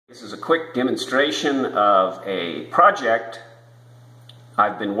This is a quick demonstration of a project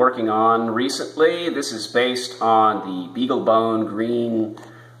I've been working on recently. This is based on the Beaglebone Green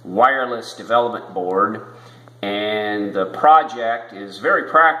Wireless Development Board, and the project is very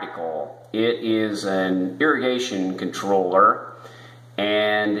practical. It is an irrigation controller,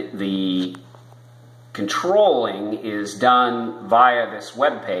 and the controlling is done via this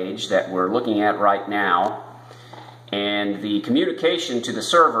web page that we're looking at right now. And the communication to the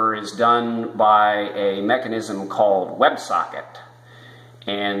server is done by a mechanism called WebSocket.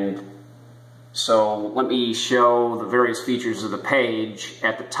 And so let me show the various features of the page.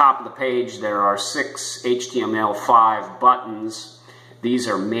 At the top of the page there are 6 HTML5 buttons. These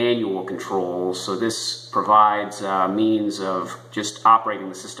are manual controls, so this provides a means of just operating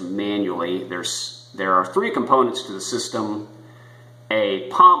the system manually. There are 3 components to the system: a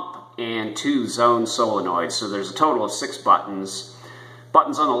pump and 2 zone solenoids. So there's a total of 6 buttons.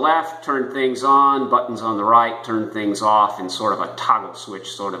 Buttons on the left turn things on, buttons on the right turn things off in sort of a toggle switch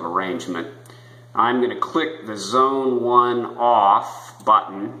sort of arrangement. I'm going to click the zone 1 off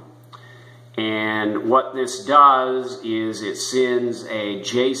button, and what this does is it sends a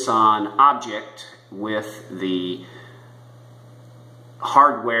JSON object with the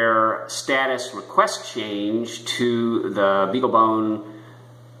hardware status request change to the Beaglebone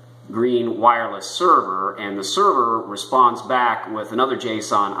Green wireless server, and the server responds back with another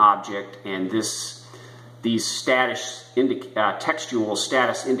JSON object, and these textual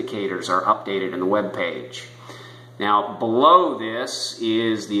status indicators are updated in the web page. Now below this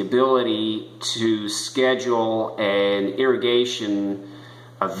is the ability to schedule an irrigation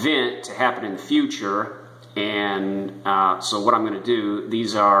event to happen in the future, and so what I'm going to do,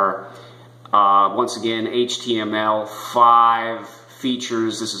 these are once again HTML5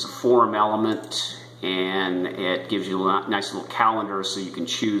 features. This is a form element, and it gives you a nice little calendar so you can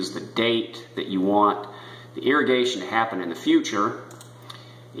choose the date that you want the irrigation to happen in the future.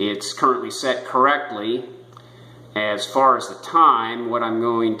 It's currently set correctly. As far as the time, what I'm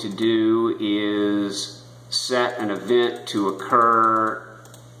going to do is set an event to occur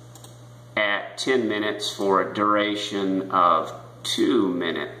at 10 minutes for a duration of 2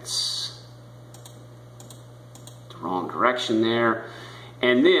 minutes. Wrong direction there.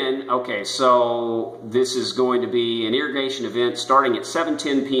 And then, okay, so this is going to be an irrigation event starting at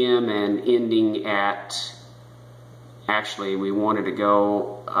 7:10 p.m. and ending at, actually we wanted to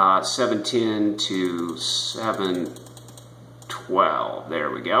go 7:10 to 7:12. There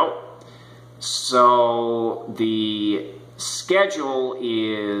we go. So the schedule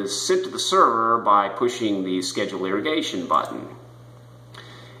is sent to the server by pushing the schedule irrigation button.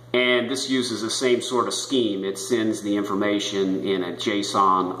 And this uses the same sort of scheme. It sends the information in a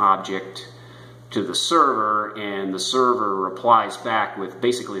JSON object to the server, and the server replies back with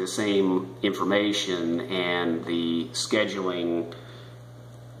basically the same information, and the scheduling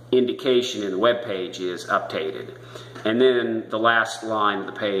indication in the web page is updated. And then the last line of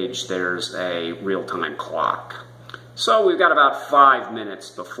the page, there's a real-time clock. So we've got about 5 minutes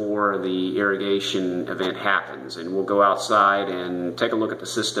before the irrigation event happens, and we'll go outside and take a look at the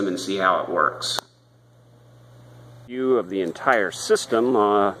system and see how it works. View of the entire system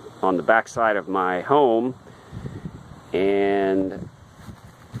on the back side of my home, and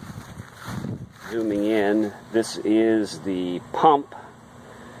zooming in, this is the pump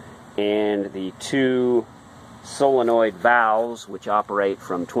and the 2 solenoid valves which operate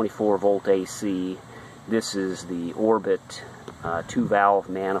from 24 volt AC. This is the Orbit 2-valve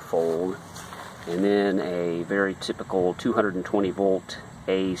manifold, and then a very typical 220 volt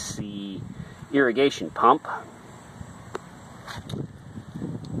AC irrigation pump.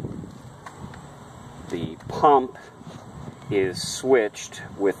 The pump is switched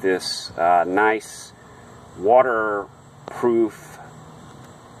with this nice waterproof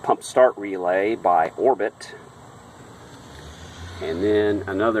pump start relay by Orbit. And then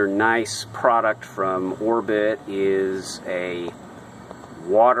another nice product from Orbit is a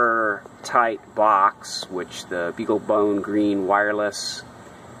watertight box, which the Beaglebone Green Wireless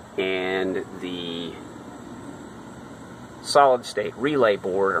and the solid state relay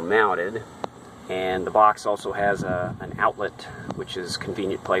board are mounted. And the box also has an outlet, which is a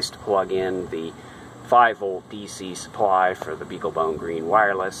convenient place to plug in the 5 volt DC supply for the Beaglebone Green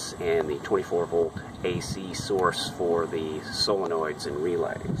Wireless and the 24 volt AC source for the solenoids and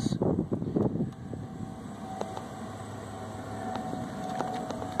relays.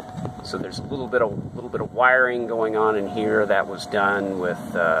 So there's a little bit of wiring going on in here that was done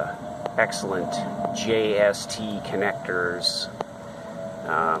with excellent JST connectors.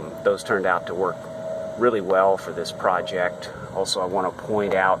 Those turned out to work really well for this project. Also, I want to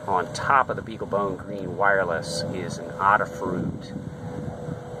point out on top of the Beaglebone Green Wireless is an Adafruit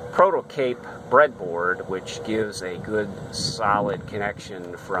Protocape breadboard, which gives a good solid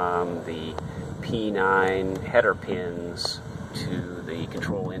connection from the P9 header pins to the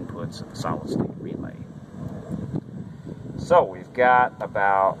control inputs of the solid-state relay. So we've got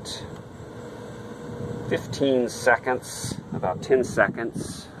about 15 seconds, about 10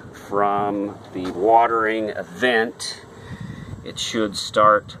 seconds from the watering event. It should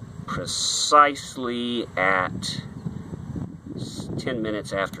start precisely at 10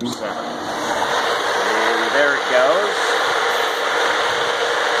 minutes after 7. And there it goes.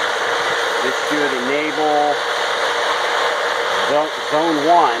 This should enable Zone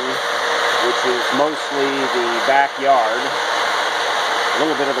 1, which is mostly the backyard, a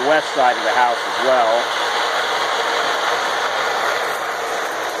little bit of the west side of the house as well.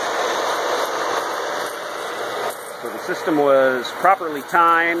 So the system was properly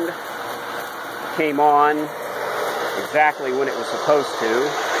timed, came on exactly when it was supposed to.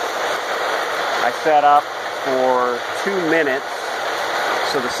 I set up for 2 minutes,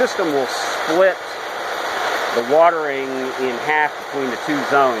 so the system will split the watering in half between the two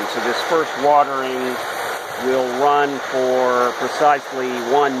zones. So this first watering will run for precisely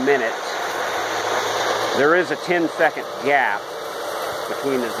 1 minute. There is a 10-second gap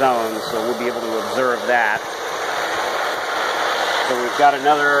between the zones, so we'll be able to observe that. So we've got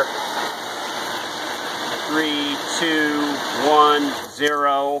another 3, 2, 1,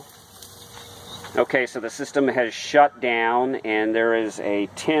 0. Okay, so the system has shut down, and there is a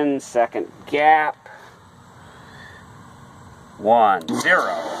 10-second gap. 1, 0.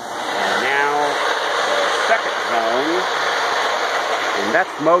 And now the second zone, and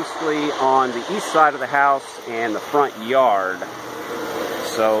that's mostly on the east side of the house and the front yard.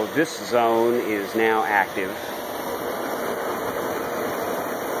 So this zone is now active.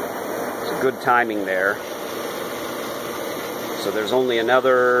 It's good timing there. So there's only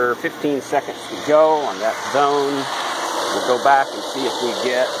another 15 seconds to go on that zone. We'll go back and see if we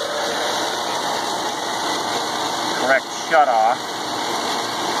get correct shutoff.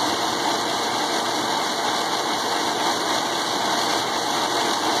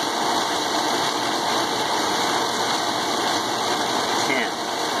 Ten,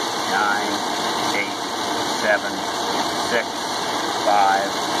 9, 8, 7, 6,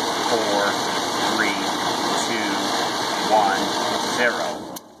 5, 4, 3, 2, 1, 0.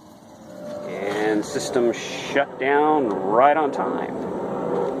 And system shut down right on time.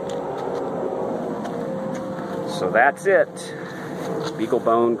 So that's it.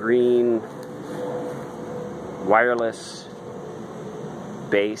 Beaglebone Green wireless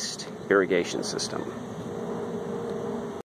based irrigation system.